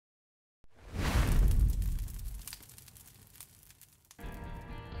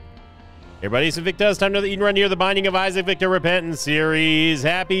Everybody, Sinvicta, it's time to know the Eden Run here, the Binding of Isaac Victor Repentance series.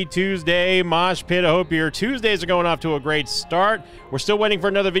 Happy Tuesday, Mosh Pit. I hope your Tuesdays are going off to a great start. We're still waiting for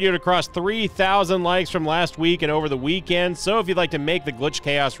another video to cross 3,000 likes from last week and over the weekend. So if you'd like to make the Glitch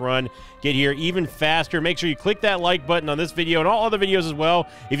Chaos run get here even faster, make sure you click that like button on this video and all other videos as well.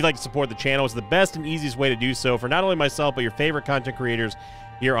 If you'd like to support the channel, it's the best and easiest way to do so for not only myself, but your favorite content creators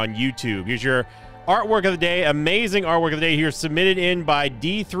here on YouTube. Here's your artwork of the day, amazing artwork of the day here, submitted in by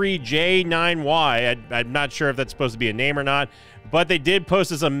D3J9Y. I'm not sure if that's supposed to be a name or not, but they did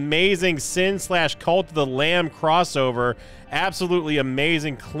post this amazing Sin/Cult of the Lamb crossover. Absolutely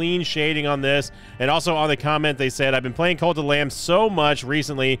amazing, clean shading on this. And also on the comment, they said, I've been playing Cult of the Lamb so much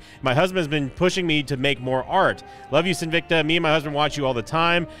recently. My husband has been pushing me to make more art. Love you, Sinvicta. Me and my husband watch you all the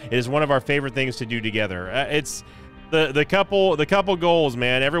time. It is one of our favorite things to do together. It's the couple goals,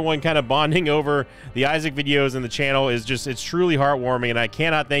 man. Everyone kind of bonding over the Isaac videos and the channel is just, it's truly heartwarming, and I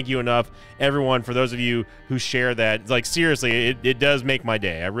cannot thank you enough, everyone, for those of you who share that. Like, seriously, it does make my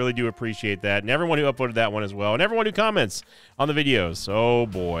day. I really do appreciate that, and everyone who uploaded that one as well, and everyone who comments on the videos. Oh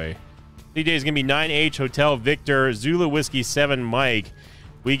boy, DJ is gonna be 9H Hotel Victor Zulu Whiskey 7 Mike.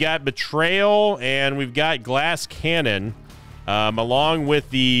 We got Betrayal and we've got Glass Cannon, along with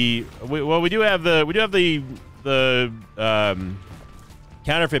the we do have the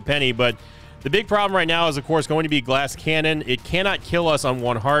counterfeit penny, but the big problem right now is, of course, going to be Glass Cannon. It cannot kill us on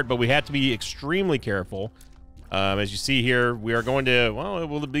one heart, but we have to be extremely careful. As you see here, we are going to, well, it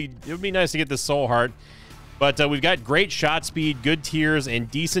would be nice to get this soul heart, but we've got great shot speed, good tiers, and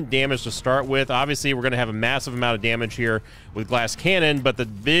decent damage to start with. Obviously, we're going to have a massive amount of damage here with Glass Cannon, but the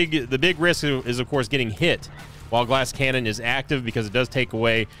big risk is, of course, getting hit while Glass Cannon is active, because it does take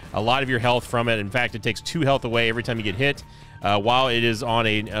away a lot of your health from it. In fact, it takes 2 health away every time you get hit, while it is on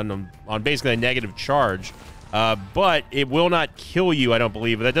basically a negative charge. But it will not kill you, I don't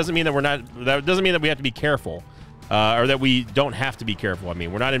believe. But that doesn't mean that that doesn't mean that we have to be careful, or that we don't have to be careful. I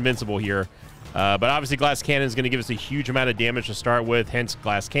mean, we're not invincible here. But obviously, Glass Cannon is going to give us a huge amount of damage to start with. Hence,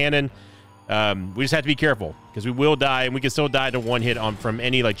 Glass Cannon. We just have to be careful, because we will die, and we can still die to one hit from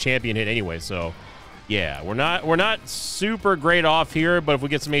any champion hit anyway. So yeah, we're not super great off here, but if we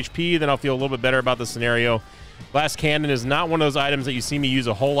get some HP, then I'll feel a little bit better about the scenario. Glass Cannon is not one of those items that you see me use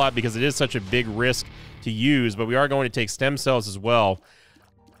a whole lot, because it is such a big risk to use, but we are going to take stem cells as well.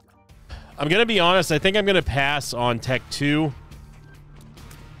 I'm going to be honest, I think I'm going to pass on Tech 2.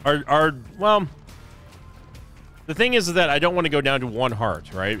 Well, the thing is that I don't want to go down to one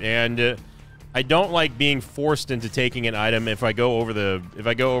heart, right? And I don't like being forced into taking an item if I go over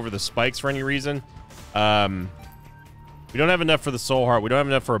the spikes for any reason. We don't have enough for the soul heart. We don't have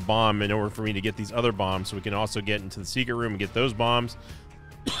enough for a bomb in order for me to get these other bombs, so we can also get into the secret room and get those bombs.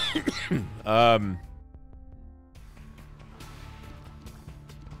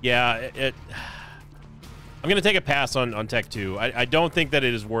 Yeah, I'm going to take a pass on Tech 2. I don't think that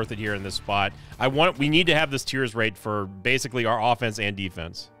it is worth it here in this spot. We need to have this tiers rate for basically our offense and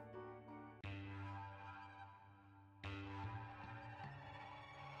defense.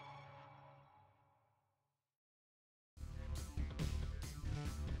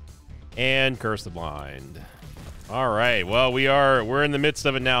 And Curse the Blind. All right, well, we're in the midst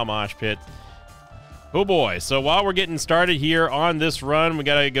of it now, Mosh Pit. Oh boy, so while we're getting started here on this run, we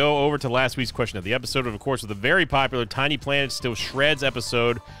gotta go over to last week's question of the episode, of course, with the very popular Tiny Planet Still Shreds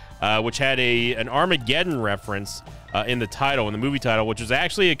episode, which had an Armageddon reference in the movie title, which was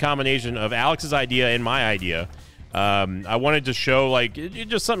actually a combination of Alex's idea and my idea. I wanted to show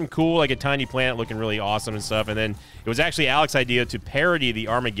just something cool, like a tiny planet looking really awesome and stuff, and then it was actually Alex's idea to parody the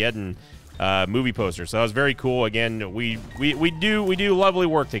Armageddon movie poster. So that was very cool. Again, we do lovely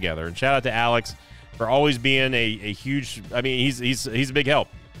work together, and shout out to Alex for always being a huge, I mean, he's a big help.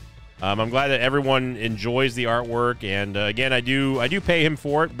 I'm glad that everyone enjoys the artwork, and again, I do pay him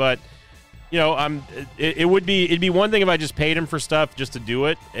for it, but you know, it'd be one thing if I just paid him for stuff just to do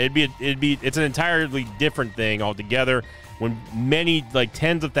it. It's an entirely different thing altogether when many,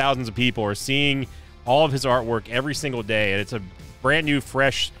 tens of thousands of people are seeing all of his artwork every single day, and it's a brand new,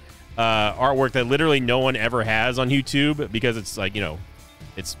 fresh artwork that literally no one ever has on YouTube, because it's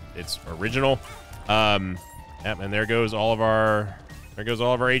it's original. Yep, and there goes all of our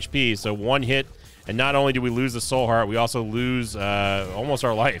HP. So one hit, and not only do we lose the soul heart, we also lose almost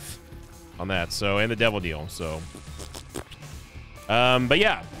our life on that. So, and the devil deal. So, but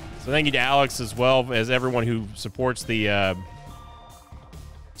yeah. So thank you to Alex, as well as everyone who supports the arts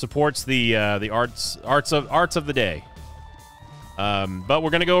of the day. But we're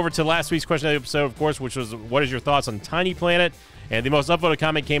going to go over to last week's question of the episode, of course, which was, what is your thoughts on Tiny Planet? And the most upvoted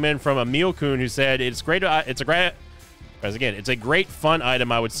comment came in from Emil Kuhn, who said, it's a great Because again, it's a great fun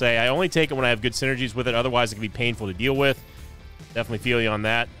item, I would say. I only take it when I have good synergies with it. Otherwise, it can be painful to deal with. Definitely feel you on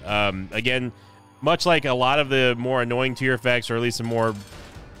that. Again, much like a lot of the more annoying tier effects, or at least some more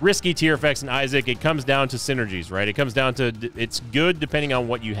risky tier effects in Isaac, it comes down to synergies, right? It comes down to it's good depending on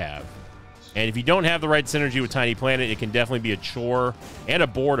what you have. And if you don't have the right synergy with Tiny Planet, it can definitely be a chore and a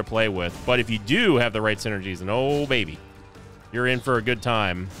bore to play with. But if you do have the right synergies, then oh, baby, you're in for a good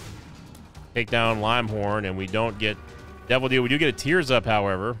time. Take down Limehorn, and we don't get Devil Deal. We do get a Tears Up,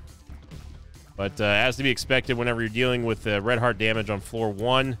 however. But as to be expected, whenever you're dealing with red heart damage on floor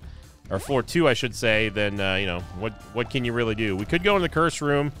 1, or floor 2, I should say, then, you know, what can you really do? We could go in the Curse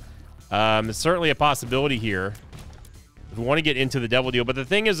Room. It's certainly a possibility here if we want to get into the Devil Deal. But the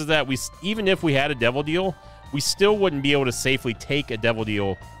thing is that even if we had a Devil Deal, we still wouldn't be able to safely take a Devil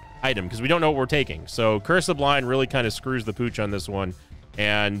Deal item because we don't know what we're taking. So Curse the Blind really kind of screws the pooch on this one,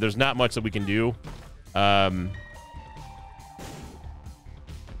 and there's not much that we can do. Yeah,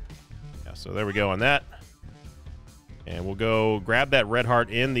 so there we go on that. And we'll go grab that red heart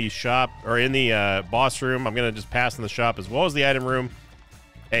in the shop, or in the boss room. I'm going to just pass in the shop as well as the item room.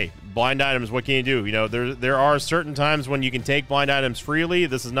 Hey, blind items, what can you do? You know, there are certain times when you can take blind items freely.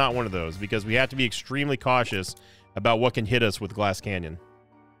 This is not one of those because we have to be extremely cautious about what can hit us with Glass Canyon.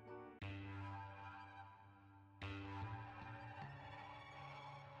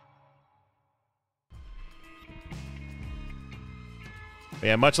 But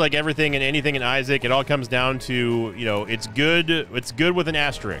yeah, much like everything and anything in Isaac, it all comes down to, you know, it's good with an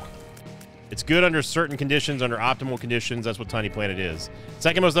asterisk. It's good under certain conditions, under optimal conditions. That's what Tiny Planet is.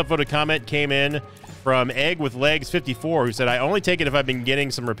 Second most upvoted comment came in from Egg with Legs 54, who said, I only take it if I've been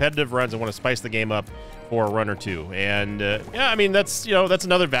getting some repetitive runs and want to spice the game up for a run or two. And yeah, I mean, that's, you know, that's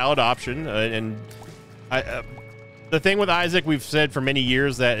another valid option. The thing with Isaac, we've said for many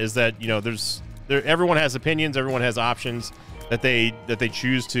years is that, you know, everyone has opinions, everyone has options that they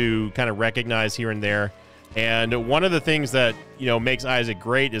choose to kind of recognize here and there. And one of the things that, you know, makes Isaac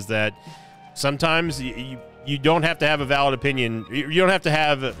great is that sometimes you don't have to have a valid opinion. You don't have to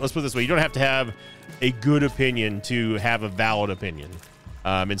have, let's put it this way, you don't have to have a good opinion to have a valid opinion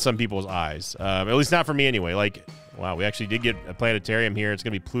in some people's eyes. At least not for me anyway. Like, wow, we actually did get a planetarium here. It's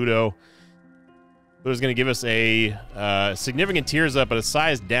going to be Pluto. Pluto's going to give us a significant Tears Up, but a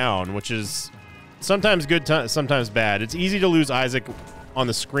size down, which is sometimes good, sometimes bad. It's easy to lose Isaac on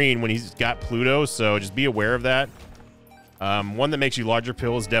the screen when he's got Pluto, so just be aware of that. One that makes you larger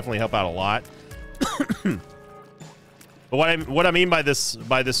pills definitely help out a lot. But what I mean by this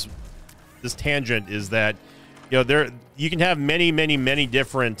tangent is that, you know, you can have many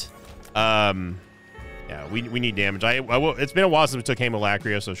different. Yeah, we need damage. I will. It's been a while since we took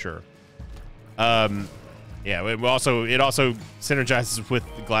Hemolacria, so sure. Yeah, it also synergizes with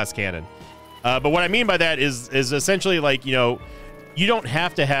the Glass Cannon. But what I mean by that is essentially like, you know, you don't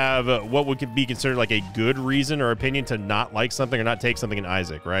have to have what would be considered like a good reason or opinion to not like something or not take something in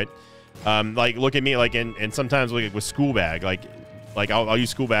Isaac, right? Like, look at me, like, and sometimes like with School Bag, like I'll use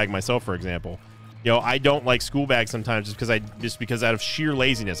School Bag myself, for example. You know, I don't like School Bag sometimes just because out of sheer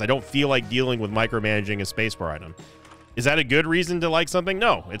laziness, I don't feel like dealing with micromanaging a spacebar item. Is that a good reason to like something?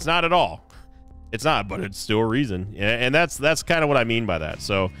 No, it's not at all. It's not, but it's still a reason. And that's kind of what I mean by that.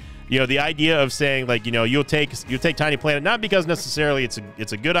 So, you know, the idea of saying, like, you know, you'll take Tiny Planet not because necessarily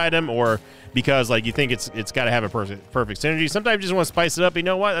it's a good item or because, like, you think it's got to have a perfect synergy. Sometimes you just want to spice it up. You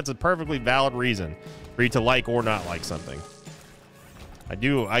know what? That's a perfectly valid reason for you to like or not like something.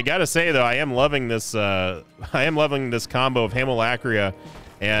 I gotta say though, I am loving this combo of Hemolacria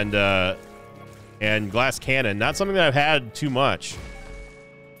and Glass Cannon. Not something that I've had too much.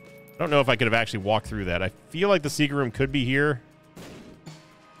 I don't know if I could have actually walked through that. I feel like the secret room could be here.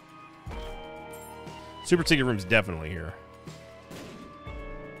 Super secret room's definitely here.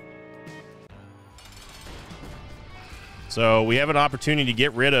 So we have an opportunity to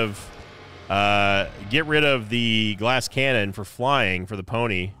get rid of the Glass Cannon for flying for the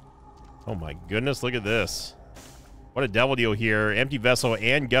pony. Oh my goodness, look at this. What a Devil Deal here. Empty Vessel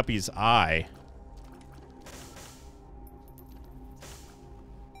and Guppy's Eye.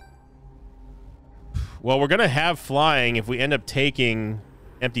 Well, we're going to have flying if we end up taking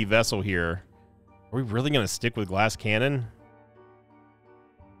Empty Vessel here. Are we really going to stick with Glass Cannon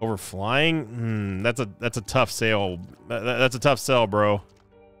over flying? That's a tough sale. That's a tough sell, bro.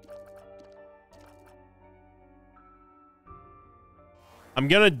 I'm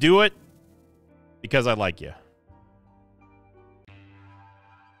going to do it because I like you.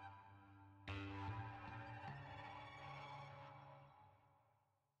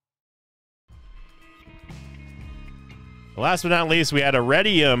 Last but not least, we had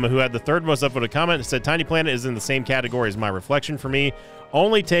Iridium, who had the third most upvoted comment. It said, Tiny Planet is in the same category as my reflection for me.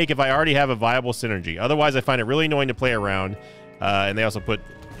 Only take if I already have a viable synergy. Otherwise, I find it really annoying to play around. And they also put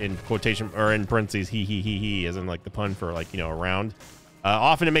in quotation, or in parentheses, he, as in like the pun for like, you know, around.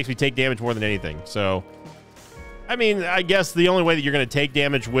 Often it makes me take damage more than anything. So, I mean, I guess the only way that you're going to take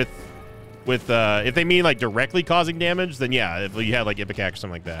damage with if they mean like directly causing damage, then yeah, if you had like Ipecac or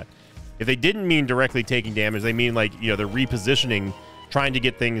something like that. If they didn't mean directly taking damage, they mean like, you know, they're repositioning, trying to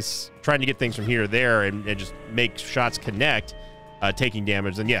get things from here to there and just make shots connect, taking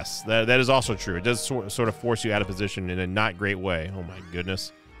damage, then yes, that is also true. It does sort of force you out of position in a not great way. Oh my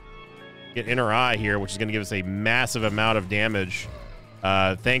goodness. Get Inner Eye here, which is going to give us a massive amount of damage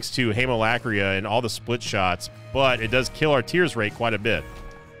thanks to Hemolacria and all the split shots, but it does kill our tears rate quite a bit.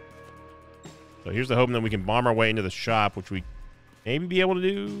 So here's the hope that we can bomb our way into the shop, which we maybe be able to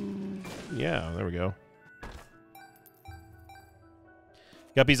do. Yeah, there we go.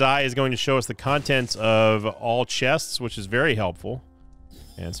 Guppy's Eye is going to show us the contents of all chests, which is very helpful.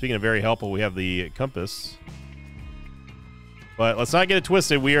 And speaking of very helpful, we have the compass. But let's not get it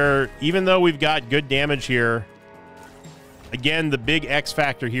twisted. We are, even though we've got good damage here, again, the big X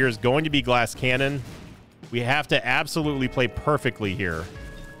factor here is going to be Glass Cannon. We have to absolutely play perfectly here.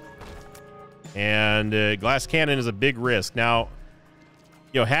 And Glass Cannon is a big risk. Now,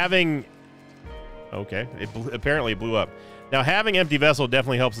 you know, having... Okay, apparently it blew up. Now, having Empty Vessel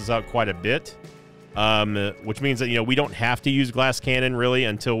definitely helps us out quite a bit, which means that, you know, we don't have to use Glass Cannon, really,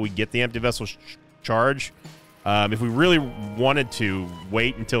 until we get the Empty Vessel charge. If we really wanted to,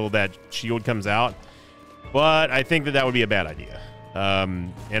 wait until that shield comes out. But I think that that would be a bad idea.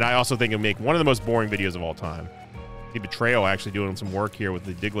 And I also think it would make one of the most boring videos of all time. See Betrayal actually doing some work here with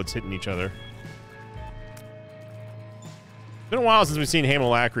the Diglets hitting each other. It's been a while since we've seen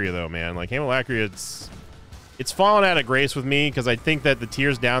Hemolacria, though, man. Like, Hemolacria, it's fallen out of grace with me because I think that the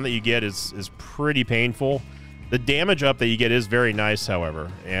tears down that you get is pretty painful. The damage up that you get is very nice, however,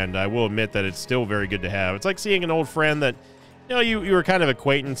 and I will admit that it's still very good to have. It's like seeing an old friend that, you know, you were kind of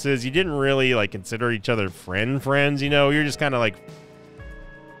acquaintances. You didn't really, like, consider each other friends, you know. You're just kind of, like,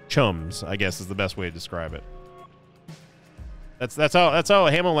 chums, I guess is the best way to describe it. That's how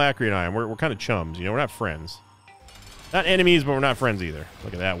Hemolacria and I am. We're kind of chums, you know. We're not friends. Not enemies, but we're not friends either.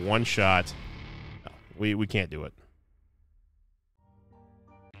 Look at that. One shot. No, we can't do it.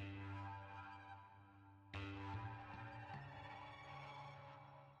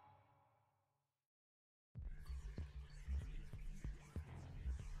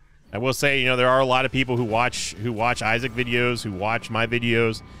 I will say, you know, there are a lot of people who watch Isaac videos, who watch my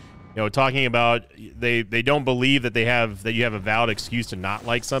videos, you know, talking about they don't believe that you have a valid excuse to not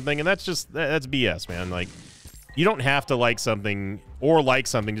like something, and that's BS, man. Like, you don't have to like something or like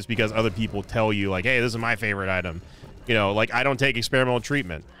something just because other people tell you, like, hey, this is my favorite item. You know, like, I don't take experimental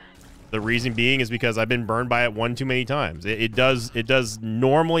treatment. The reason being is because I've been burned by it one too many times. It does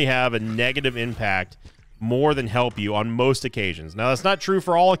normally have a negative impact more than help you on most occasions. Now, that's not true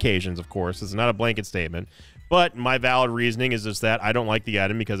for all occasions, of course. It's not a blanket statement. But my valid reasoning is just that I don't like the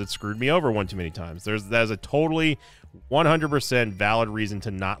item because it screwed me over one too many times. That is a totally 100% valid reason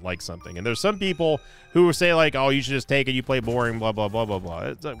to not like something. And there's some people who say, like, oh, you should just take it, you play boring, blah, blah, blah, blah, blah.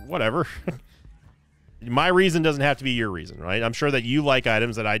 It's whatever. My reason doesn't have to be your reason, right? I'm sure that you like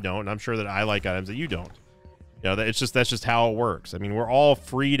items that I don't, and I'm sure that I like items that you don't. You know, that's just how it works. I mean, we're all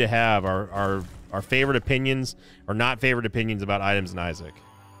free to have our favorite opinions or not favorite opinions about items in Isaac.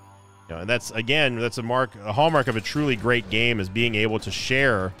 You know, and that's a hallmark of a truly great game, is being able to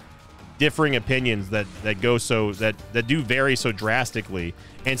share differing opinions that do vary so drastically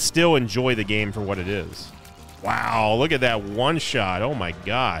and still enjoy the game for what it is. Wow, look at that one shot. Oh my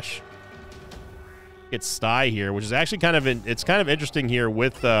gosh. It's Sty here, which is actually kind of interesting here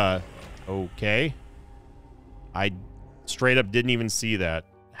with okay. I straight up didn't even see that.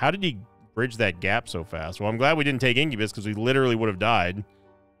 How did he bridge that gap so fast? Well, I'm glad we didn't take Incubus because we literally would have died.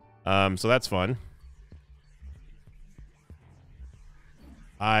 So that's fun.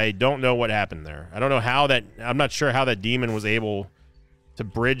 I don't know what happened there. I don't know how that... I'm not sure how that demon was able to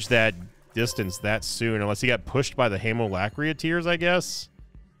bridge that distance that soon, unless he got pushed by the Hemolacria tears, I guess.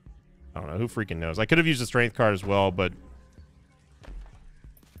 I don't know. Who freaking knows? I could have used a strength card as well, but...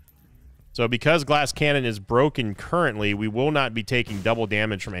 So because Glass Cannon is broken currently, we will not be taking double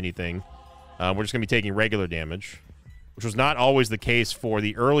damage from anything. We're just going to be taking regular damage, which was not always the case for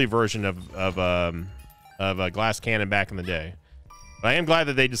the early version of Glass Cannon back in the day. But I am glad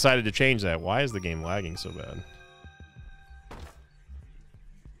that they decided to change that. Why is the game lagging so bad?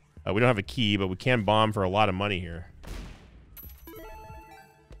 We don't have a key, but we can bomb for a lot of money here.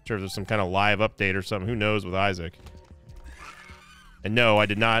 Sure, if there's some kind of live update or something. Who knows with Isaac? And no, I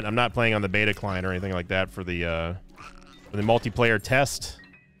did not. I'm not playing on the beta client or anything like that for the multiplayer test.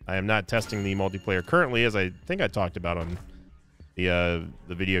 I am not testing the multiplayer currently, as I think I talked about on the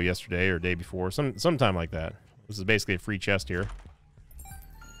video yesterday or day before, sometime like that. This is basically a free chest here.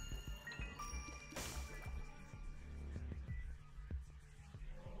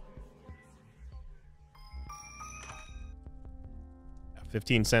 Yeah,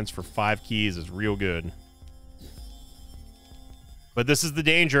 15 cents for 5 keys is real good. But this is the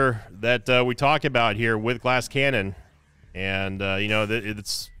danger that we talk about here with Glass Cannon. And, you know,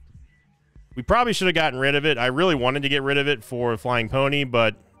 we probably should have gotten rid of it. I really wanted to get rid of it for Flying Pony,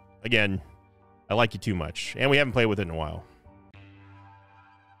 but, again, I like you too much. And we haven't played with it in a while.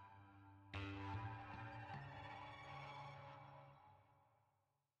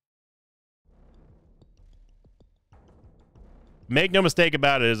 Make no mistake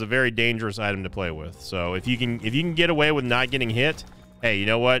about it, it is a very dangerous item to play with. So if you can get away with not getting hit, hey, you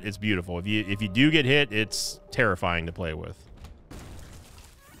know what? It's beautiful. If you do get hit, it's terrifying to play with.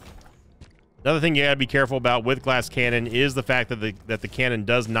 Another thing you gotta be careful about with Glass Cannon is the fact that the cannon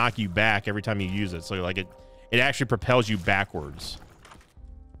does knock you back every time you use it. So like it actually propels you backwards,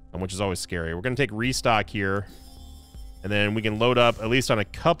 which is always scary. We're gonna take restock here, and then we can load up at least on a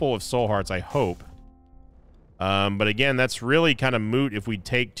couple of soul hearts, I hope. But again, that's really kind of moot if we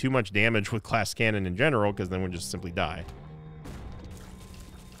take too much damage with Glass Cannon in general, because then we'll just simply die.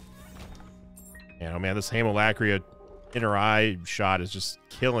 And oh man, this Hamolacria inner eye shot is just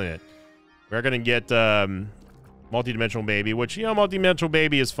killing it. We're going to get Multidimensional Baby, which, you know, Multidimensional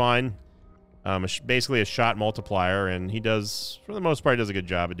Baby is fine. Basically a shot multiplier, and he does, for the most part, he does a good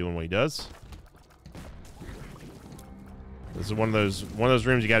job at doing what he does. This is one of those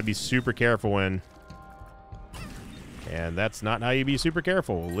rooms you got to be super careful in. And that's not how you be super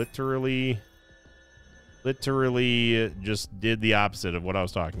careful. Literally just did the opposite of what I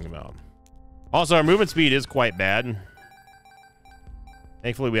was talking about. Also, our movement speed is quite bad.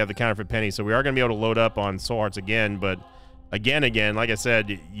 Thankfully, we have the counterfeit penny, so we are going to be able to load up on soul hearts again. But again, like I said,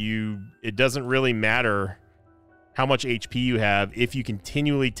 it doesn't really matter how much HP you have if you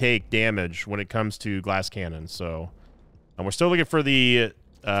continually take damage when it comes to Glass Cannon. So, and we're still looking for the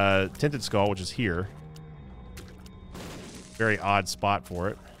Tinted Skull, which is here. Very odd spot for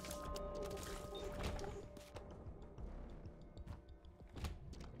it.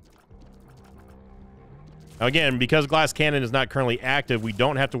 Now again, because Glass Cannon is not currently active, we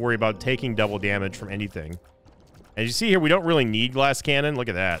don't have to worry about taking double damage from anything. As you see here, we don't really need Glass Cannon. Look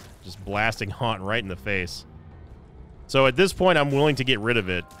at that. Just blasting Haunt right in the face. So at this point, I'm willing to get rid of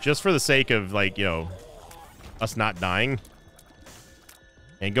it, just for the sake of, like, you know, us not dying.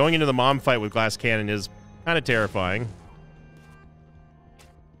 And going into the mom fight with Glass Cannon is kind of terrifying.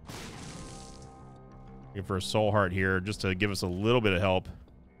 Looking for a soul heart here, just to give us a little bit of help.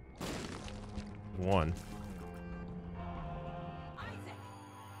 One.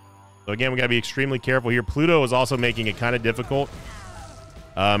 So again, we got to be extremely careful here. Pluto is also making it kind of difficult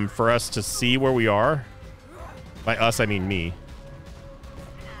for us to see where we are. By us, I mean me.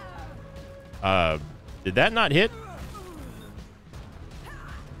 Did that not hit?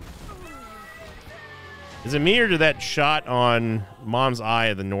 Is it me, or did that shot on Mom's Eye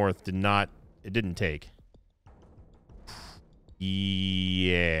of the North it didn't take?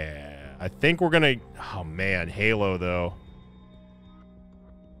 Yeah. I think we're gonna... Oh man, Halo though.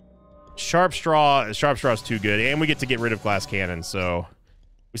 Sharp Straw is too good, and we get to get rid of Glass Cannon, so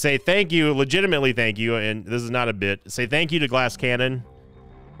we say thank you, legitimately thank you, and this is not a bit. Say thank you to Glass Cannon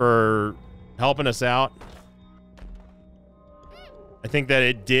for helping us out. I think that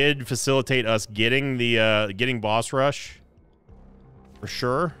it did facilitate us getting the getting boss rush for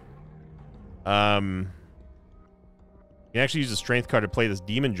sure. You can actually use a strength card to play this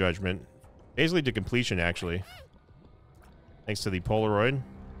Demon Judgment, basically to completion, actually, thanks to the Polaroid.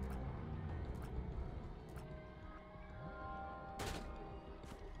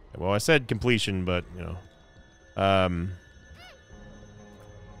 Well, I said completion, but, you know.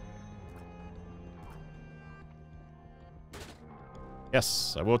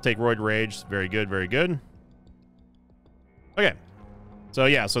 Yes, I will take Roid Rage. Very good, very good. Okay. So,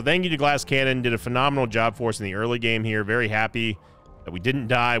 yeah, so thank you to Glass Cannon. Did a phenomenal job for us in the early game here. Very happy that we didn't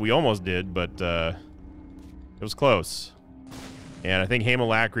die. We almost did, but it was close. And I think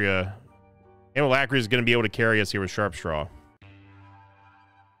Hamolacria is going to be able to carry us here with Sharp Straw.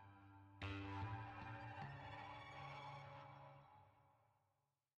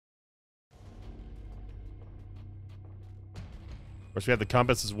 Of course, we have the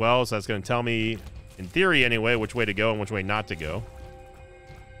compass as well, so that's going to tell me, in theory anyway, which way to go and which way not to go.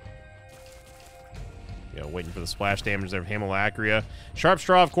 Go, waiting for the splash damage there of Hamilacria. Sharp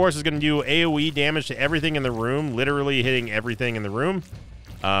Straw, of course, is going to do AoE damage to everything in the room, literally hitting everything in the room.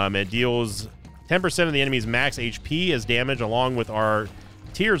 It deals 10% of the enemy's max HP as damage, along with our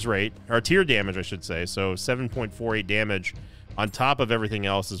tears rate, or tier damage, I should say. So 7.48 damage on top of everything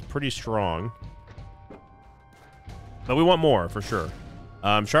else is pretty strong. But we want more, for sure.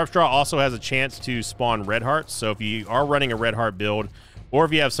 Sharp Straw also has a chance to spawn red hearts. So if you are running a red heart build, or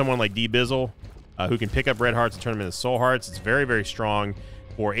if you have someone like D-Bizzle, who can pick up red hearts and turn them into soul hearts, it's very, very strong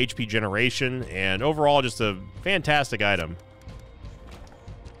for HP generation, and overall just a fantastic item.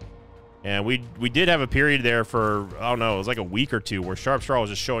 And we did have a period there for, I don't know, it was like a week or two where Sharp Straw was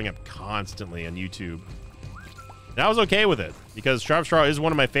just showing up constantly on YouTube. And I was okay with it, because Sharp Straw is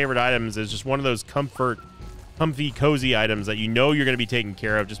one of my favorite items. It's just one of those comfy, cozy items that you know you're going to be taken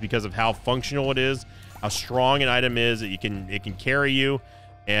care of just because of how functional it is, how strong an item is, that it can carry you,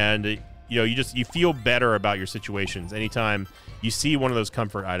 and you know, you feel better about your situations anytime you see one of those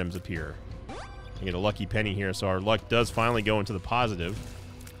comfort items appear. I get a lucky penny here, so our luck does finally go into the positive.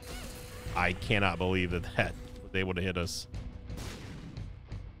 I cannot believe that was able to hit us.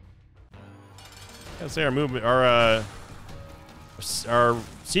 I gotta say, our movement, our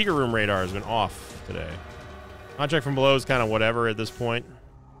secret room radar has been off today. Contract from below is kind of whatever at this point.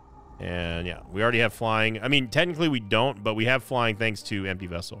 And yeah, we already have flying. I mean, technically we don't, but we have flying thanks to Empty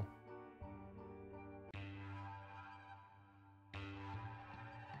Vessel.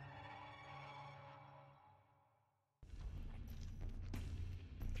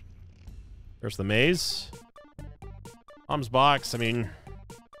 There's the maze. Mom's box. I mean,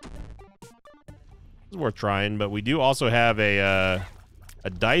 it's worth trying, but we do also have a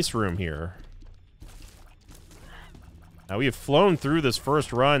dice room here. Now we have flown through this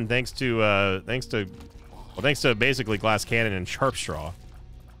first run thanks to basically Glass Cannon and Sharp Straw.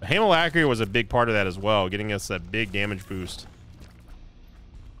 Hamilacria was a big part of that as well, getting us that big damage boost.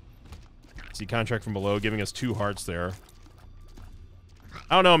 See contract from below, giving us 2 hearts there.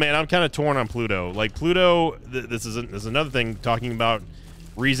 I don't know, man. I'm kind of torn on Pluto. Like, Pluto, this is another thing, talking about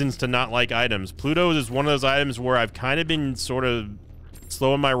reasons to not like items. Pluto is one of those items where I've kind of been sort of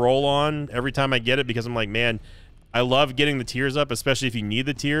slowing my roll on every time I get it, because I'm like, man, I love getting the tiers up, especially if you need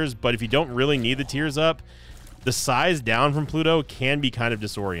the tiers, but if you don't really need the tiers up, the size down from Pluto can be kind of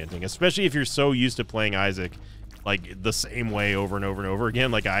disorienting, especially if you're so used to playing Isaac like the same way over and over and over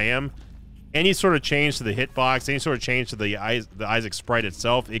again, like I am. Any sort of change to the hitbox, any sort of change to the Isaac sprite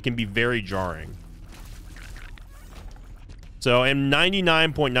itself, it can be very jarring. So, and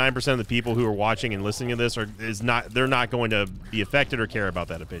 99.9% of the people who are watching and listening to this they're not going to be affected or care about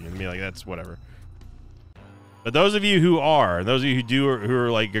that opinion. I mean, like, that's whatever. But those of you who are, and those of you who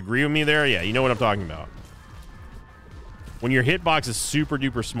are like agree with me there, yeah, you know what I'm talking about. When your hitbox is super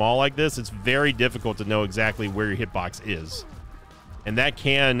duper small like this, it's very difficult to know exactly where your hitbox is, and that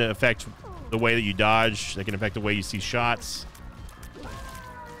can affect the way that you dodge. That can affect the way you see shots.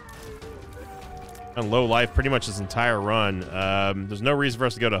 On low life pretty much this entire run. There's no reason for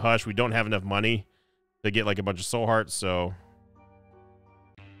us to go to Hush. We don't have enough money to get like a bunch of soul hearts, so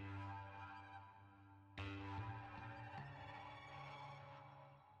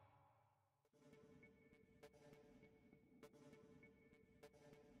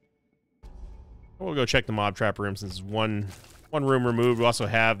we'll go check the mob trap room since it's one room removed. We also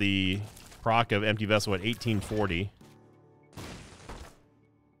have the proc of Empty Vessel at 1840.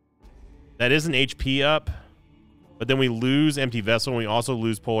 That is an HP up, but then we lose Empty Vessel and we also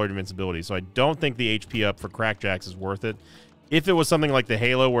lose Polar Invincibility. So I don't think the HP up for Crackjacks is worth it. If it was something like the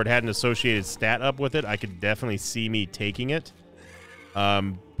Halo where it had an associated stat up with it, I could definitely see me taking it.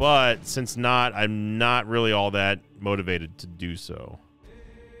 But since not, I'm not really all that motivated to do so.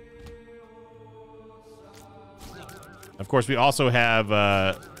 Of course, we also have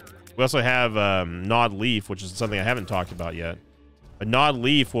Gnawed Leaf, which is something I haven't talked about yet. A Gnawed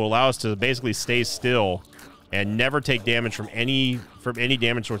Leaf will allow us to basically stay still and never take damage from any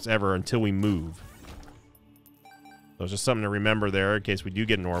damage source ever until we move. So it's just something to remember there in case we do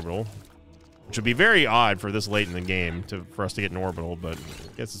get an orbital, which would be very odd for this late in the game for us to get an orbital, but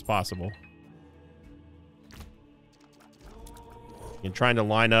I guess it's possible. And trying to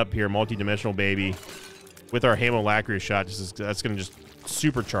line up here, multi-dimensional baby, with our Hamilacria shot, that's going to just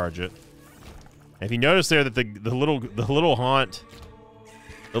supercharge it. And if you notice there that the little haunt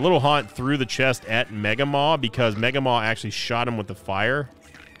threw the chest at Mega Maw because Mega Maw actually shot him with the fire,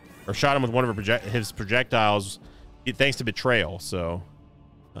 or shot him with one of his projectiles, thanks to Betrayal. So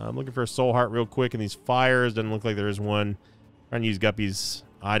I'm looking for a soul heart real quick in these fires. Doesn't look like there is one. Trying to use Guppy's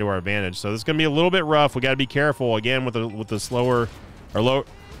eye to our advantage. So this is going to be a little bit rough. We got to be careful again with the smaller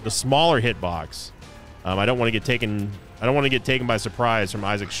hitbox. I don't want to get taken. I don't want to get taken by surprise from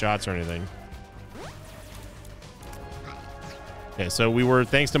Isaac's shots or anything. Okay, so we were,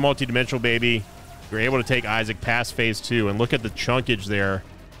 thanks to Multidimensional Baby, we were able to take Isaac past phase 2, and look at the chunkage there.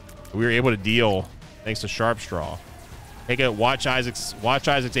 We were able to deal thanks to Sharp Straw. Watch Isaac's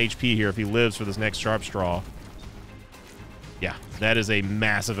HP here if he lives for this next Sharp Straw. Yeah, that is a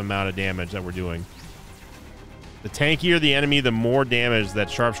massive amount of damage that we're doing. The tankier the enemy, the more damage that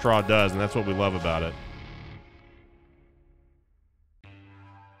Sharp Straw does, and that's what we love about it.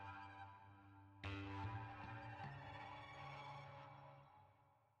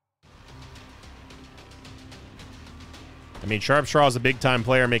 I mean, Sharp Straw is a big-time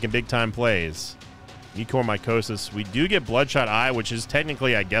player making big-time plays. Mycormycosis. We do get Bloodshot Eye, which is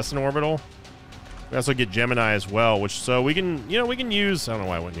technically, I guess, an orbital. We also get Gemini as well, which, so we can, you know, we can use, I don't know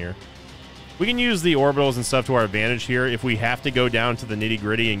why I went here. We can use the orbitals and stuff to our advantage here if we have to go down to the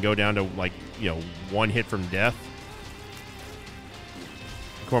nitty-gritty and go down to, like, you know, one hit from death.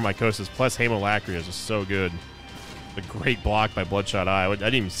 Mycormycosis plus Hemolacria is just so good. A great block by Bloodshot Eye. I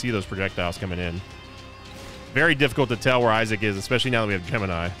didn't even see those projectiles coming in. Very difficult to tell where Isaac is, especially now that we have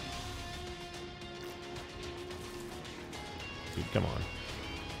Gemini. Dude, come on.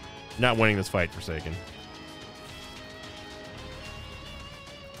 Not winning this fight, Forsaken.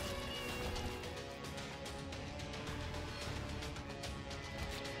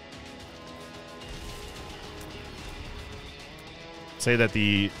 Say that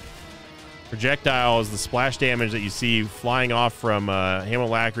the projectiles, the splash damage that you see flying off from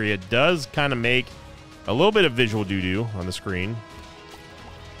Hemolacria does kind of make a little bit of visual doo-doo on the screen.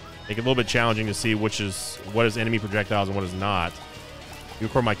 Make it a little bit challenging to see what is enemy projectiles and what is not.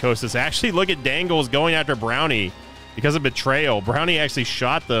 Mycormycosis. Actually, look at Dangles going after Brownie because of betrayal. Brownie actually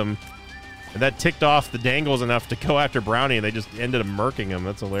shot them, and that ticked off the Dangles enough to go after Brownie, and they just ended up murking him.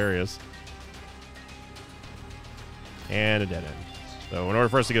 That's hilarious. And a dead end. So in order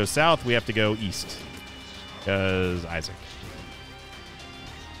for us to go south, we have to go east. Because Isaac.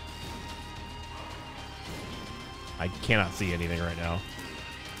 I cannot see anything right now.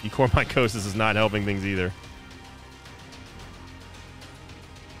 Mycormycosis is not helping things either.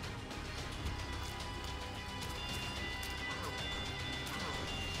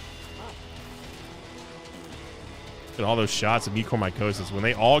 Look at all those shots of Mycormycosis. When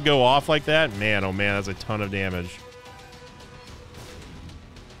they all go off like that, man, oh man, that's a ton of damage.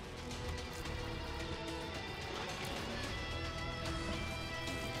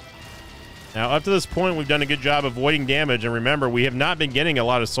 Now, up to this point, we've done a good job avoiding damage, and remember, we have not been getting a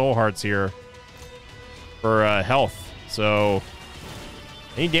lot of soul hearts here for health. So,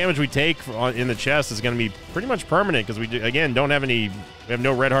 any damage we take in the chest is going to be pretty much permanent because we, again, don't have any. We have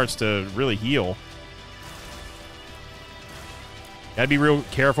no red hearts to really heal. Gotta be real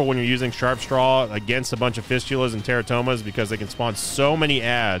careful when you're using Sharp Straw against a bunch of Fistulas and Teratomas because they can spawn so many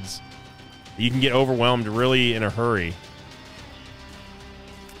adds that you can get overwhelmed really in a hurry.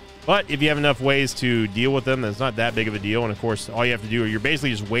 But if you have enough ways to deal with them, then it's not that big of a deal. And of course, all you have to do, you're basically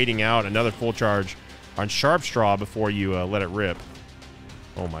just waiting out another full charge on Sharp Straw before you let it rip.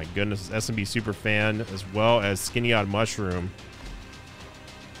 Oh my goodness, SMB Superfan as well as Skinny Odd Mushroom.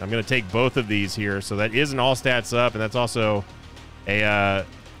 I'm going to take both of these here. So that is an all stats up, and that's also a...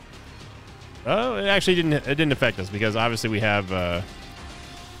 oh, it actually didn't affect us because obviously we have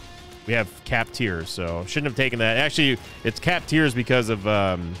cap tiers, so shouldn't have taken that. Actually, it's cap tiers because of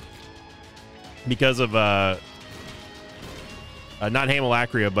not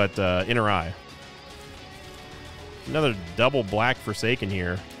Hemolacria, but Inner Eye. Another double black Forsaken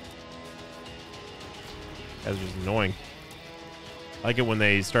here. That's just annoying. I like it when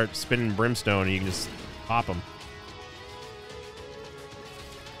they start spinning Brimstone and you can just pop them.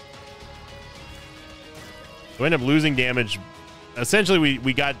 So we end up losing damage. Essentially,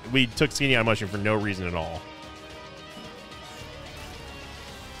 we took Skinny Eye Mushroom for no reason at all.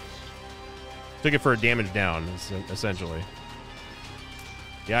 Took it for a damage down, essentially.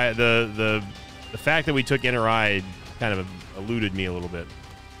 Yeah, the fact that we took Inner Eye kind of eluded me a little bit.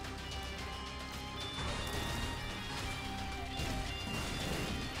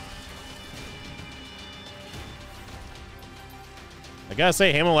 I gotta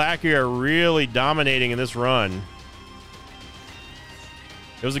say, Hemolacria are really dominating in this run.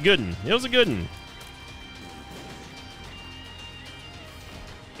 It was a good one. It was a good one.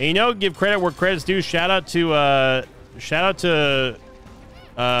 And you know, give credit where credit's due. Shout out to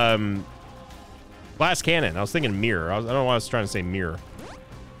Glass Cannon. I was thinking Mirror. I don't know why I was trying to say Mirror.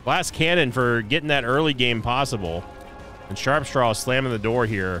 Glass Cannon for getting that early game possible. And Sharp Straw slamming the door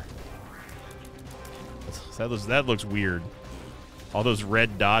here. That looks weird. All those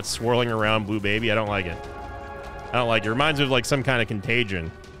red dots swirling around Blue Baby. I don't like it. I don't like it. It reminds me of like some kind of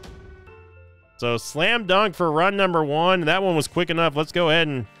contagion. So slam dunk for run number 1. That one was quick enough. Let's go ahead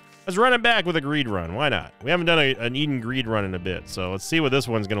and let's run it back with a greed run. Why not? We haven't done an Eden greed run in a bit. So let's see what this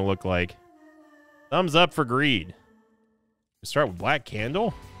one's going to look like. Thumbs up for greed. Start with Black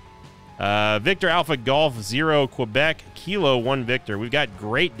Candle. Victor Alpha Golf 0 Quebec Kilo 1 Victor. We've got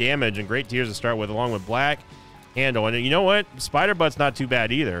great damage and great tiers to start with, along with Black Candle. And you know what? Spider Butt's not too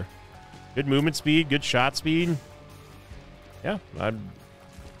bad either. Good movement speed, good shot speed. Yeah,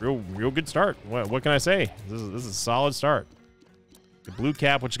 real good start. What can I say? This is a solid start. The Blue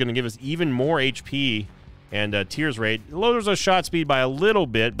Cap, which is going to give us even more HP and tiers rate. It lowers our shot speed by a little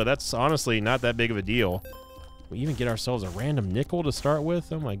bit, but that's honestly not that big of a deal. We even get ourselves a random nickel to start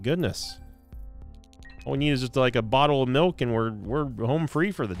with. Oh my goodness! All we need is just like a bottle of milk, and we're home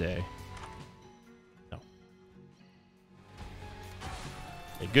free for the day. No.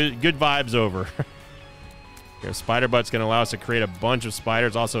 Hey, good vibes over. Here, Spider Butt's going to allow us to create a bunch of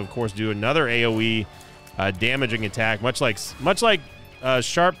spiders. Also, of course, do another AOE damaging attack, much like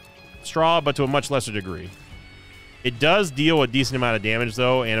Sharp Straw, but to a much lesser degree. It does deal a decent amount of damage,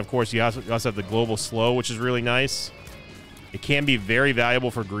 though, and of course, you also have the global slow, which is really nice. It can be very valuable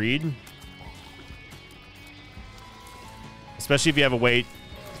for greed, especially if you have a way,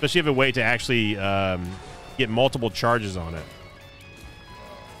 to actually get multiple charges on it.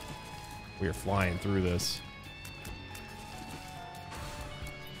 We are flying through this.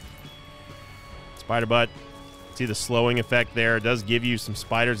 Spider Butt. See the slowing effect there. It does give you some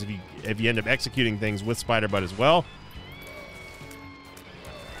spiders if you end up executing things with Spider Butt as well.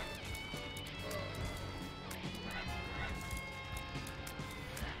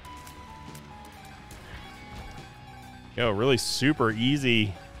 Go, really super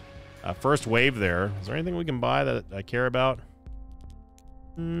easy first wave there. Is there anything we can buy that I care about?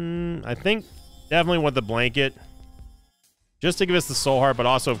 I think definitely want the blanket, just to give us the soul heart, but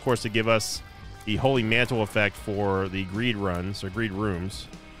also of course to give us the Holy Mantle effect for the greed runs, or greed rooms.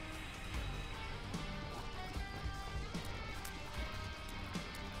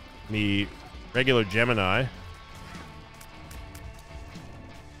 The regular Gemini.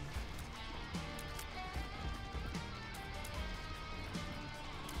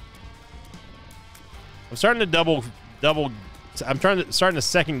 I'm starting to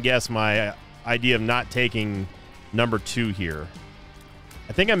second guess my idea of not taking number 2 here.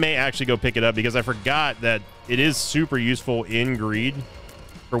 I think I may actually go pick it up because I forgot that it is super useful in greed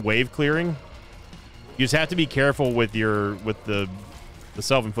for wave clearing. You just have to be careful with the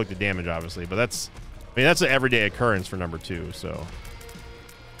self-inflicted damage, obviously, but that's an everyday occurrence for number 2. So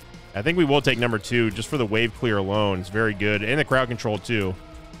I think we will take number 2 just for the wave clear alone. It's very good, and the crowd control too.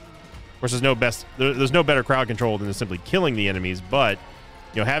 Of course, there's no better crowd control than simply killing the enemies, but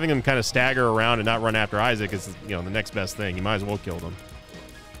having them kind of stagger around and not run after Isaac is the next best thing. You might as well kill them.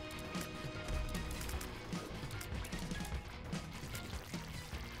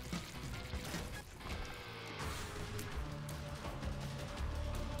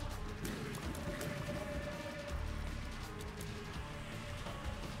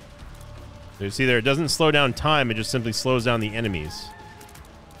 So you see there, it doesn't slow down time, it just simply slows down the enemies.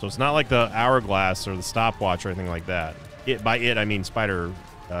 So it's not like the hourglass or the stopwatch or anything like that. By it, I mean Spider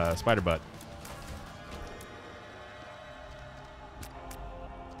Butt. I'm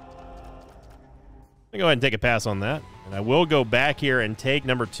going to go ahead and take a pass on that. And I will go back here and take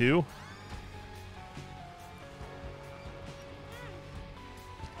number 2.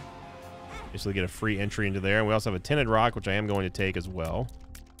 Basically get a free entry into there. And we also have a tinted rock, which I am going to take as well.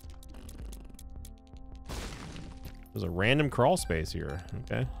 There's a random crawl space here.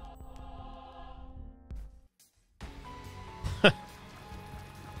 Okay.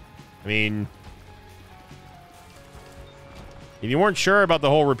 I mean, if you weren't sure about the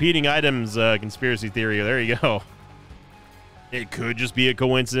whole repeating items conspiracy theory, there you go. It could just be a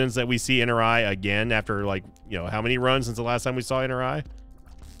coincidence that we see Inner Eye again after, like, how many runs since the last time we saw Inner Eye?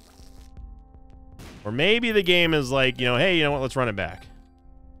 Or maybe the game is like, hey, you know what, let's run it back.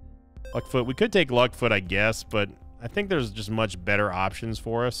 Luckfoot. We could take Luckfoot, I guess, but I think there's just much better options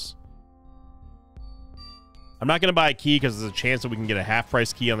for us. I'm not going to buy a key because there's a chance that we can get a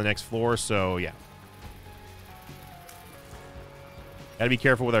half-price key on the next floor, so yeah. Got to be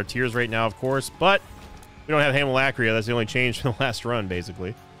careful with our tiers right now, of course, but we don't have Hamilacria. That's the only change from the last run,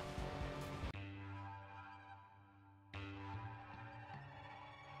 basically.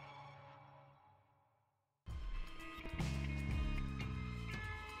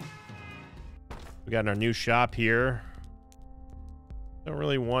 We got our new shop here. Don't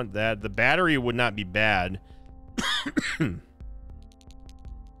really want that. The battery would not be bad.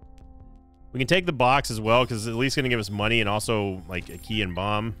 We can take the box as well because it's at least going to give us money and also like a key and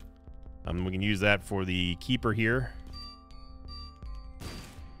bomb. We can use that for the keeper here.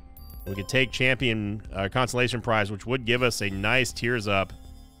 We can take champion consolation prize, which would give us a nice tears up,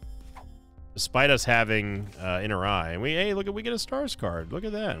 despite us having inner eye. And hey, look at, we get a stars card. Look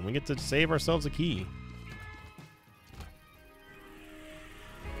at that. And we get to save ourselves a key.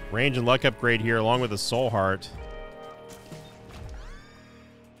 Range and luck upgrade here, along with a soul heart.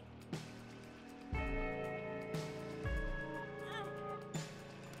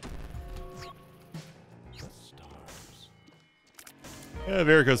 Yeah,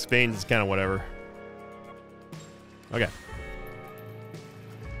 varicose veins is kind of whatever. Okay.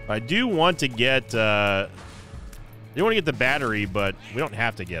 I do want to get I do want to get the battery, but we don't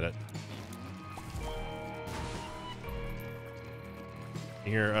have to get it.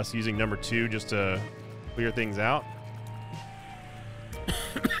 Here, us using number 2 just to clear things out.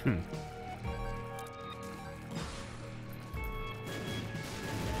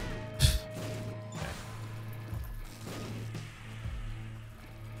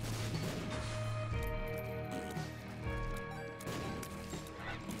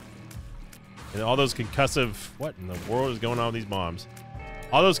 And all those concussive... What in the world is going on with these bombs?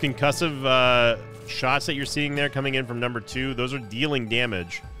 All those concussive shots that you're seeing there coming in from number 2, those are dealing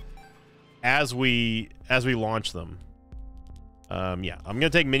damage as we launch them. Yeah, I'm going to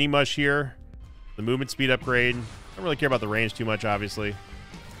take Mini Mush here. The movement speed upgrade. I don't really care about the range too much, obviously.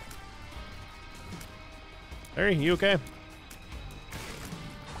 Larry, you okay?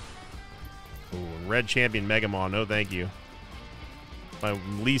 Ooh, red champion Megamon. No, thank you. My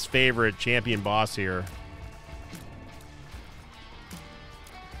least favorite champion boss here.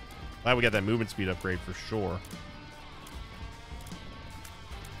 Glad we got that movement speed upgrade for sure.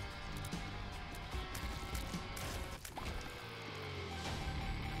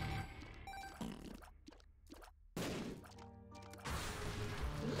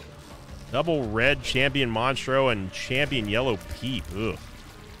 Double red champion Monstro and champion yellow Peep. Ugh.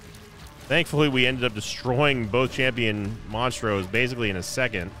 Thankfully, we ended up destroying both champion Monstros basically in a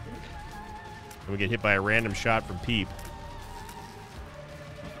second. And we get hit by a random shot from Peep.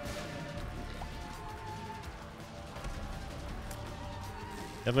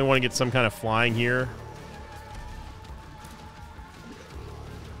 Definitely want to get some kind of flying here.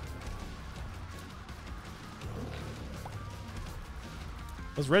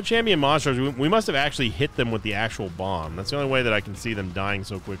 Those red champion monsters, we must have actually hit them with the actual bomb. That's the only way that I can see them dying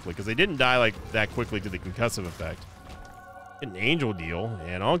so quickly, because they didn't die like that quickly to the concussive effect. An angel deal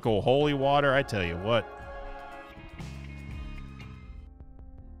and Uncle Holy Water, I tell you what.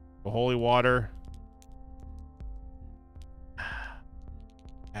 Holy Water.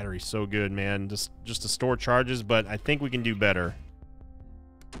 Battery's so good, man. Just to store charges, but I think we can do better.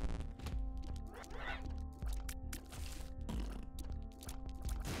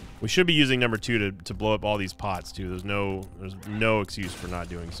 We should be using number 2 to blow up all these pots too. There's no excuse for not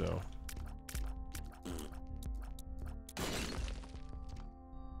doing so.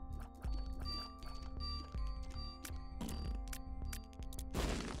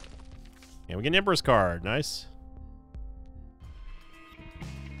 Yeah, we get an Empress card. Nice.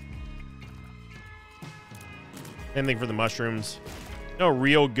 Same thing for the mushrooms. No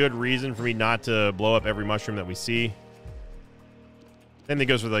real good reason for me not to blow up every mushroom that we see. Same thing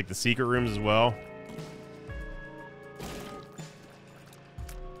goes for like the secret rooms as well.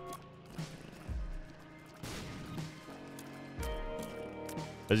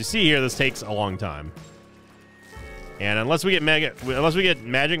 As you see here, this takes a long time. And unless we get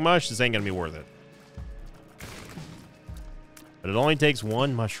magic mush, this ain't gonna be worth it. But it only takes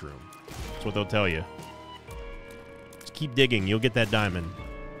 1 mushroom. That's what they'll tell you. Just keep digging, you'll get that diamond.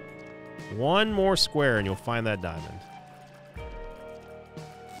 1 more square and you'll find that diamond.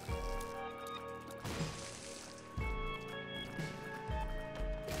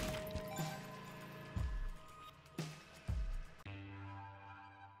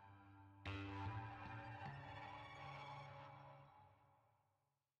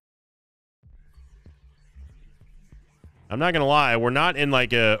 I'm not gonna lie, we're not in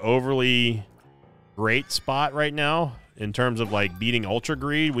like a overly great spot right now in terms of like beating Ultra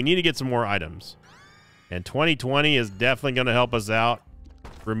Greed. We need to get some more items. And 2020 is definitely gonna help us out.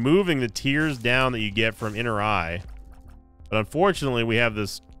 Removing the tears down that you get from Inner Eye. But unfortunately, we have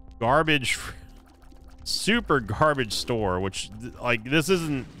this garbage, super garbage store, which like this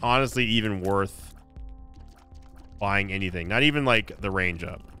isn't honestly even worth buying anything. Not even like the range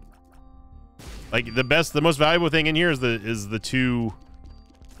up. Like the most valuable thing in here is the two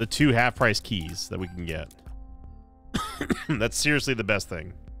half-price keys that we can get. That's seriously the best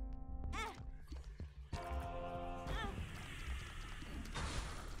thing.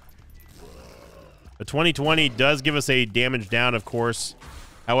 The 2020 does give us a damage down, of course.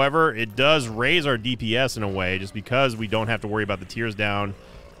 However, it does raise our DPS in a way, just because we don't have to worry about the tears down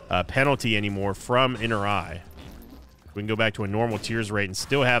penalty anymore from inner eye. We can go back to a normal tears rate and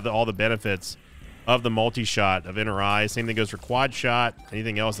still have all the benefits of the multi-shot of inner eye. Same thing goes for quad shot,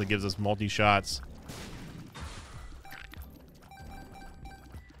 anything else that gives us multi-shots.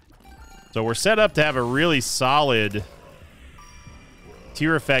 So we're set up to have a really solid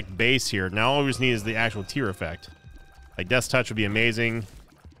tear effect base here. Now all we just need is the actual tear effect. Like Death's Touch would be amazing.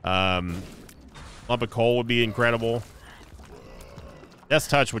 Lump of Coal would be incredible. Death's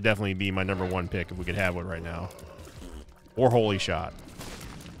Touch would definitely be my #1 pick if we could have one right now. Or Holy Shot.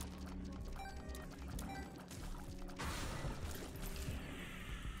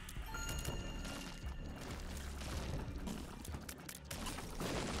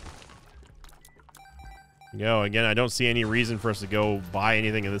 Go again. I don't see any reason for us to go buy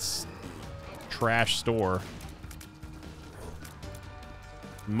anything in this trash store.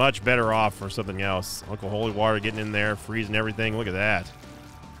 Much better off for something else. Uncle Holy Water getting in there, freezing everything. Look at that.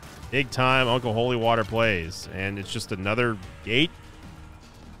 Big time Uncle Holy Water plays. And it's just another gate.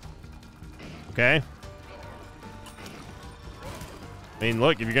 Okay. I mean,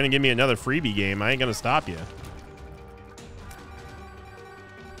 look, if you're going to give me another freebie game, I ain't going to stop you.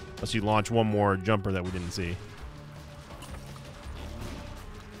 Unless you launch one more jumper that we didn't see.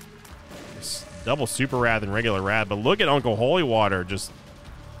 It's double Super Wrath and regular Wrath. But look at Uncle Holy Water just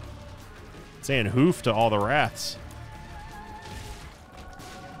saying hoof to all the Wraths.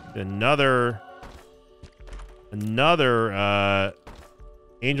 Another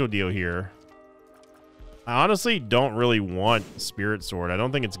Angel deal here. I honestly don't really want Spirit Sword. I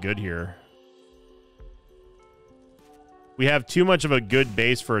don't think it's good here. We have too much of a good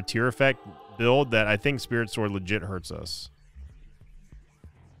base for a tier effect build that I think Spirit Sword legit hurts us.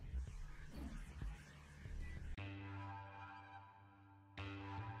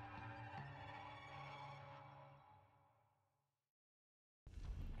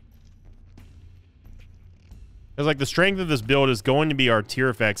 Because like the strength of this build is going to be our tier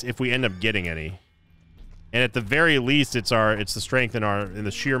effects if we end up getting any. And at the very least it's the strength in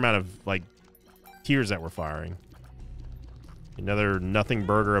the sheer amount of like tiers that we're firing. Another nothing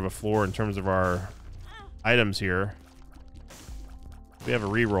burger of a floor in terms of our items here. We have a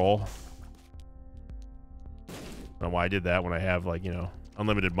reroll. I don't know why I did that when I have, like, you know,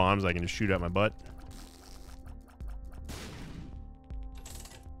 unlimited bombs I can just shoot out my butt.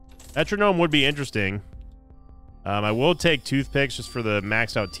 Metronome would be interesting. I will take toothpicks just for the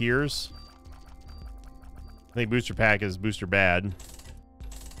maxed out tiers. I think booster pack is booster bad.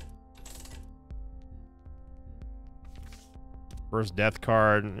 First death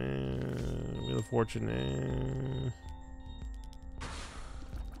card. Wheel of Fortune.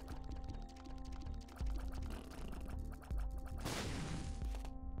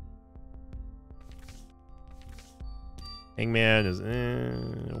 Hangman is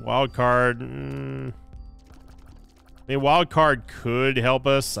wild card. I mean, wild card could help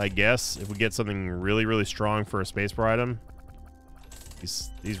us, I guess, if we get something really, really strong for a spacebar item. These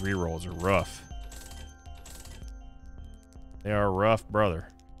rerolls are rough. They are rough, brother.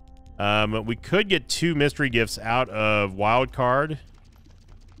 We could get 2 mystery gifts out of wild card,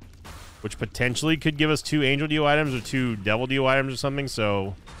 which potentially could give us 2 angel deal items or 2 devil deal items or something.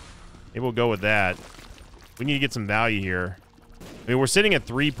 So maybe we'll go with that. We need to get some value here. I mean, we're sitting at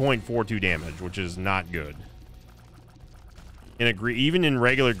 3.42 damage, which is not good. Even in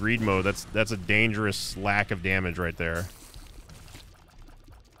regular greed mode, that's a dangerous lack of damage right there.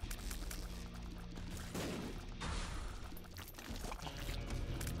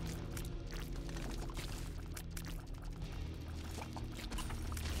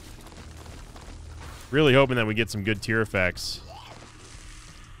 Really hoping that we get some good tier effects.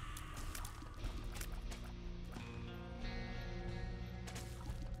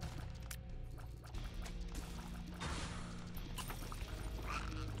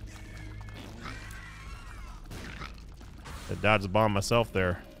 I dodged the bomb myself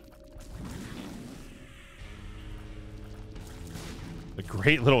there. A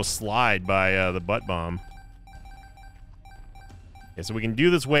great little slide by the butt bomb. Okay, so we can do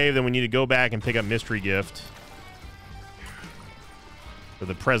this wave, then we need to go back and pick up Mystery Gift. Or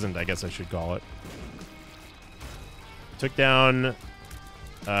the present, I guess I should call it. Took down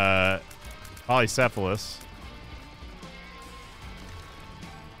Polycephalus.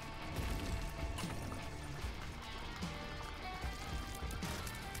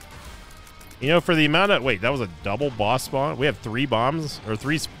 You know, for the amount of... Wait, that was a double boss spawn? We have 3 bombs? Or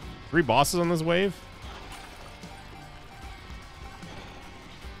three bosses on this wave?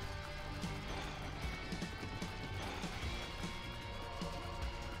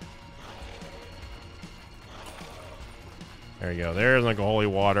 There you go. There's like a holy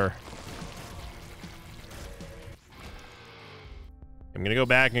water. I'm going to go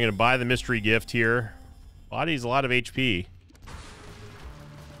back. I'm going to buy the mystery gift here. Body's a lot of HP.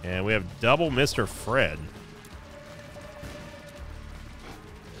 And we have double Mr. Fred.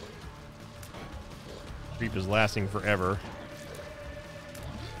 Creep is lasting forever.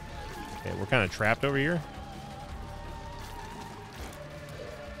 Okay, we're kind of trapped over here.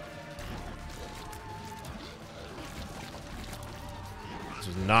 This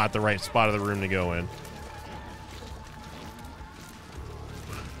is not the right spot of the room to go in.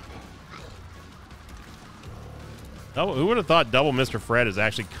 Who would have thought double Mr. Fred is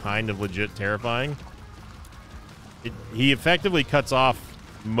actually kind of legit terrifying? He effectively cuts off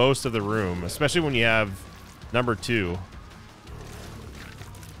most of the room, especially when you have number 2.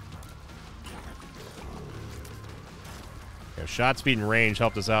 Yeah, shot speed and range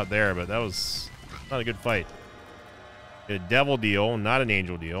helped us out there, but that was not a good fight. A devil deal, not an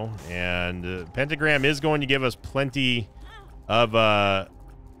angel deal, and pentagram is going to give us plenty of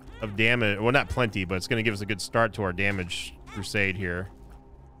damage. Well, not plenty, but it's going to give us a good start to our damage crusade here.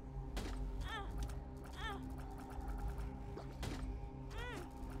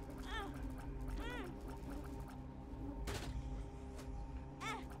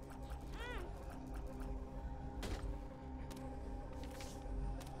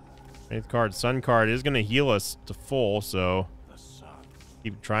 Eighth card, Sun card, is going to heal us to full, so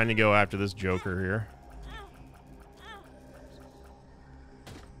keep trying to go after this Joker here.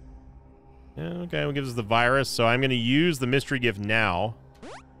 Yeah, okay, it gives us the virus, so I'm going to use the mystery gift now.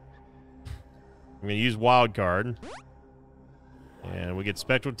 I'm going to use wild card. And we get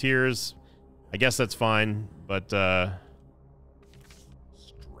spectral tears. I guess that's fine, but strength.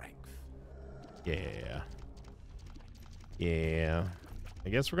 Yeah. Yeah. I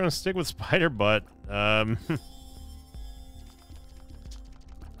guess we're going to stick with Spider Butt. Yeah,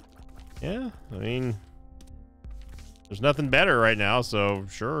 I mean, there's nothing better right now, so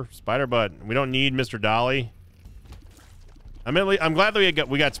sure, Spider Butt. We don't need Mr. Dolly. I'm glad that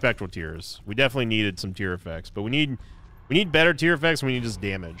we got spectral tears. We definitely needed some tear effects, but we need better tear effects. We need just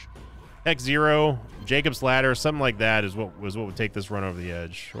damage. Hex 0, Jacob's Ladder, something like that is what would take this run over the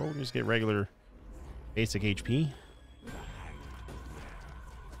edge. Or we'll just get regular basic HP.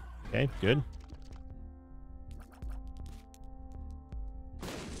 Okay, good.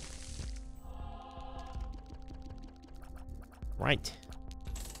 Right.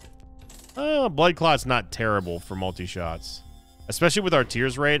 Blood Clot's not terrible for multi-shots. Especially with our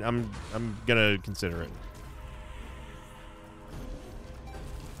tears rate, I'm gonna consider it.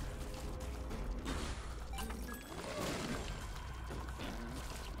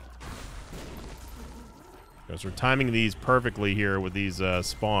 So we're timing these perfectly here with these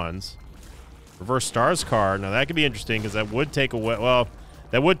spawns. Reverse Stars card. Now that could be interesting because that would take away, well,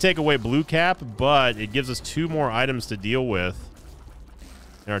 that would take away blue cap, but it gives us 2 more items to deal with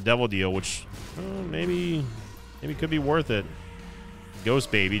in our devil deal, which maybe could be worth it. Ghost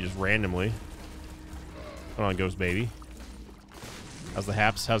Baby just randomly. Hold on, Ghost Baby. How's the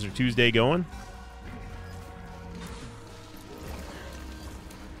haps? How's your Tuesday going?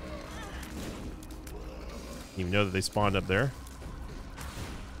 Even know that they spawned up there.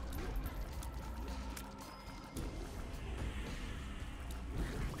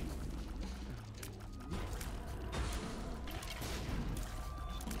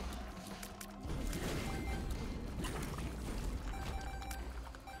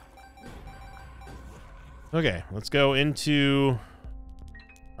 Okay, let's go into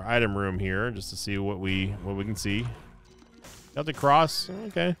our item room here just to see what we can see. Got the cross.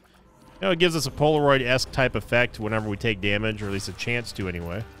 Okay. You know, it gives us a Polaroid-esque type effect whenever we take damage, or at least a chance to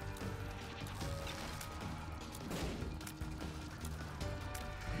anyway.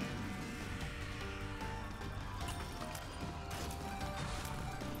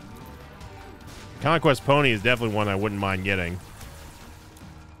 Conquest Pony is definitely one I wouldn't mind getting.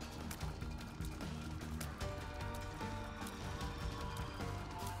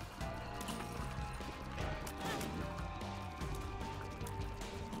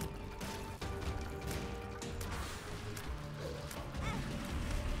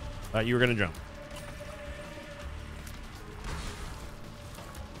 Thought you were gonna jump.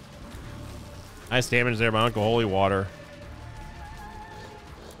 Nice damage there by Uncle Holy Water.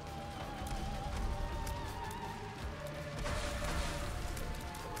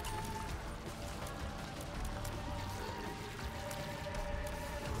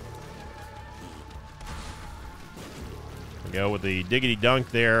 We go with the diggity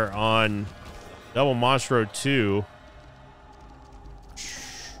dunk there on Double Monstro 2.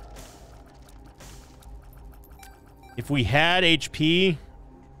 If we had HP,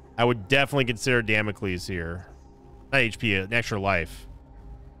 I would definitely consider Damocles here. Not HP, an extra life.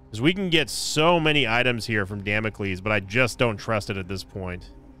 Because we can get so many items here from Damocles, but I just don't trust it at this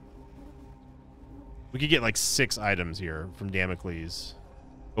point. We could get like 6 items here from Damocles.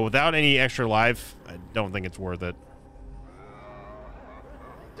 But without any extra life, I don't think it's worth it.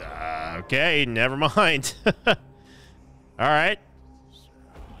 Okay, never mind. Alright.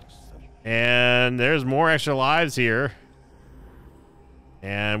 And there's more extra lives here.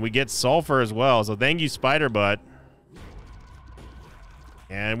 And we get sulfur as well. So thank you, Spider Butt.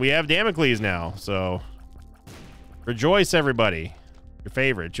 And we have Damocles now. So rejoice, everybody. Your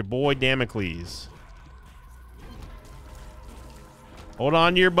favorite, your boy Damocles. Hold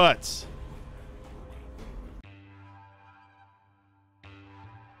on to your butts.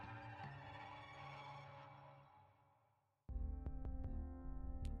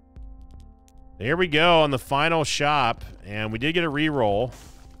 Here we go on the final shop, and we did get a reroll.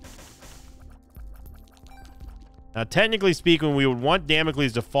 Now, technically speaking, we would want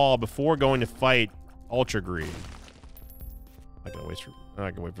Damocles to fall before going to fight Ultra Greed. I'm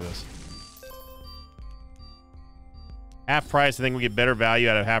not gonna wait for this. Half price, I think we get better value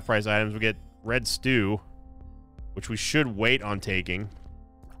out of half price items. We get Red Stew, which we should wait on taking.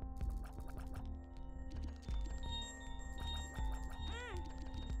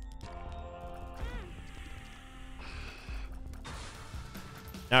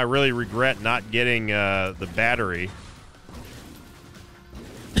 Now I really regret not getting the battery.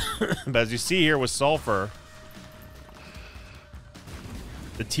 But as you see here with sulfur,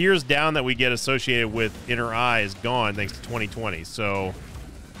 the tears down that we get associated with Inner Eye is gone thanks to 2020. So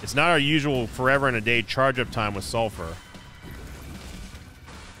it's not our usual forever and a day charge up time with sulfur.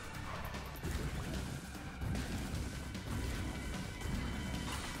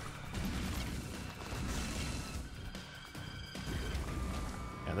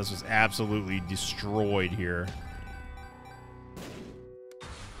 This was absolutely destroyed here.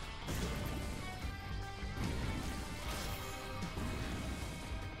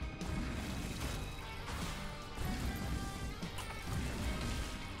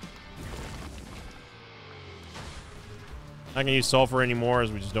 Not gonna use sulfur anymore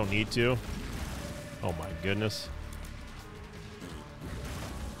as we just don't need to. Oh my goodness.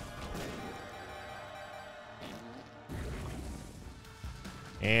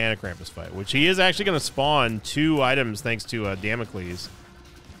 And a Krampus fight, which he is actually going to spawn 2 items thanks to Damocles.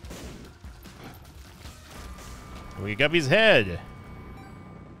 And we get Guppy's head.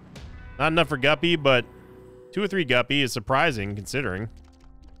 Not enough for Guppy, but 2 or 3 Guppy is surprising considering.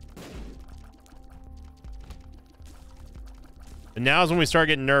 And now is when we start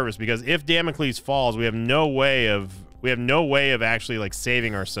getting nervous, because if Damocles falls, we have no way of actually like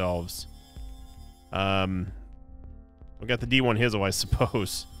saving ourselves. We got the D1 Hizzo, I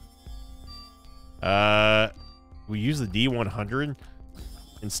suppose. We use the D100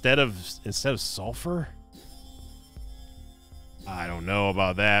 instead of sulfur. I don't know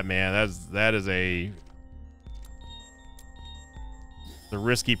about that, man. That is a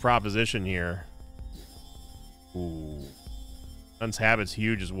risky proposition here. Ooh, Sun's habit's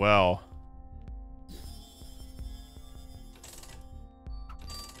huge as well.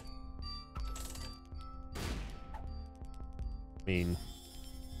 I mean,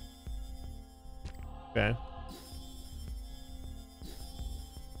 okay.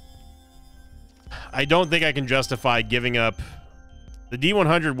 I don't think I can justify giving up. The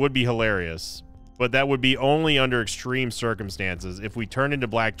D100 would be hilarious, but that would be only under extreme circumstances if we turn into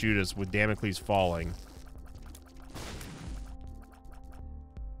Black Judas with Damocles falling.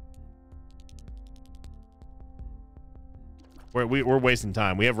 We're wasting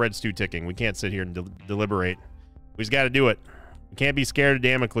time. We have Red Stew ticking. We can't sit here and deliberate. We just got to do it. We can't be scared of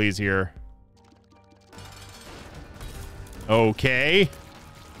Damocles here. Okay.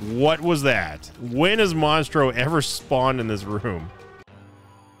 What was that? When has Monstro ever spawned in this room?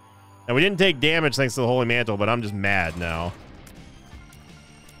 Now, we didn't take damage thanks to the Holy Mantle, but I'm just mad now.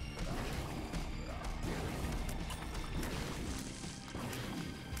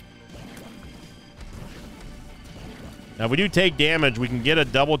 Now, if we do take damage, we can get a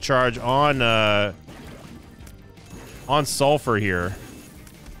double charge on sulfur here,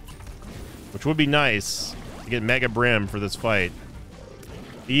 which would be nice to get Mega Brim for this fight.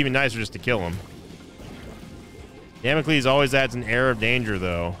 Be even nicer just to kill him. Damocles always adds an air of danger,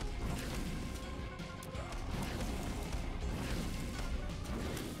 though.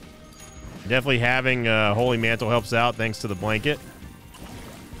 Definitely having Holy Mantle helps out thanks to the blanket.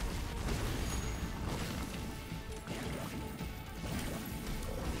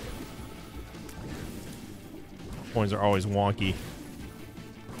 Coins are always wonky.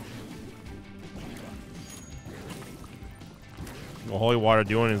 Well, Holy Water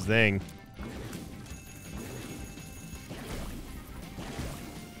doing his thing.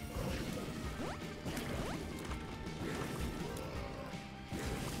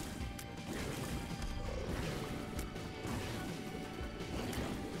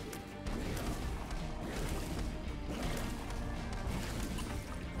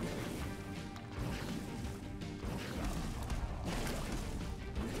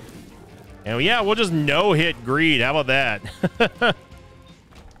 And yeah, we'll just no-hit greed. How about that?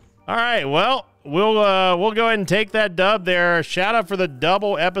 All right, well, we'll go ahead and take that dub there. Shout out for the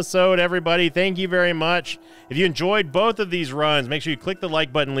double episode, everybody. Thank you very much. If you enjoyed both of these runs, make sure you click the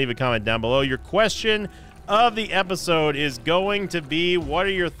like button, leave a comment down below. Your question of the episode is going to be, what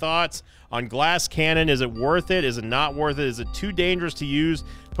are your thoughts on Glass Cannon? Is it worth it? Is it not worth it? Is it too dangerous to use?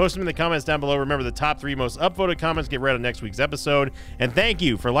 Post them in the comments down below. Remember, the top 3 most upvoted comments get read on next week's episode. And thank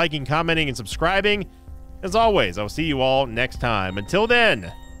you for liking, commenting, and subscribing. As always, I'll see you all next time. Until then,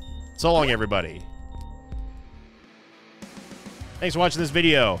 so long, everybody. Thanks for watching this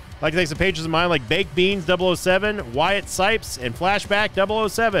video. I'd like to thank some patrons of mine like Baked Beans 007, Wyatt Sipes, and Flashback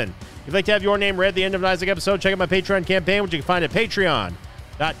 007. If you'd like to have your name read at the end of an Isaac episode, check out my Patreon campaign, which you can find at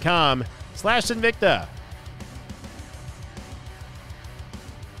patreon.com/Sinvicta.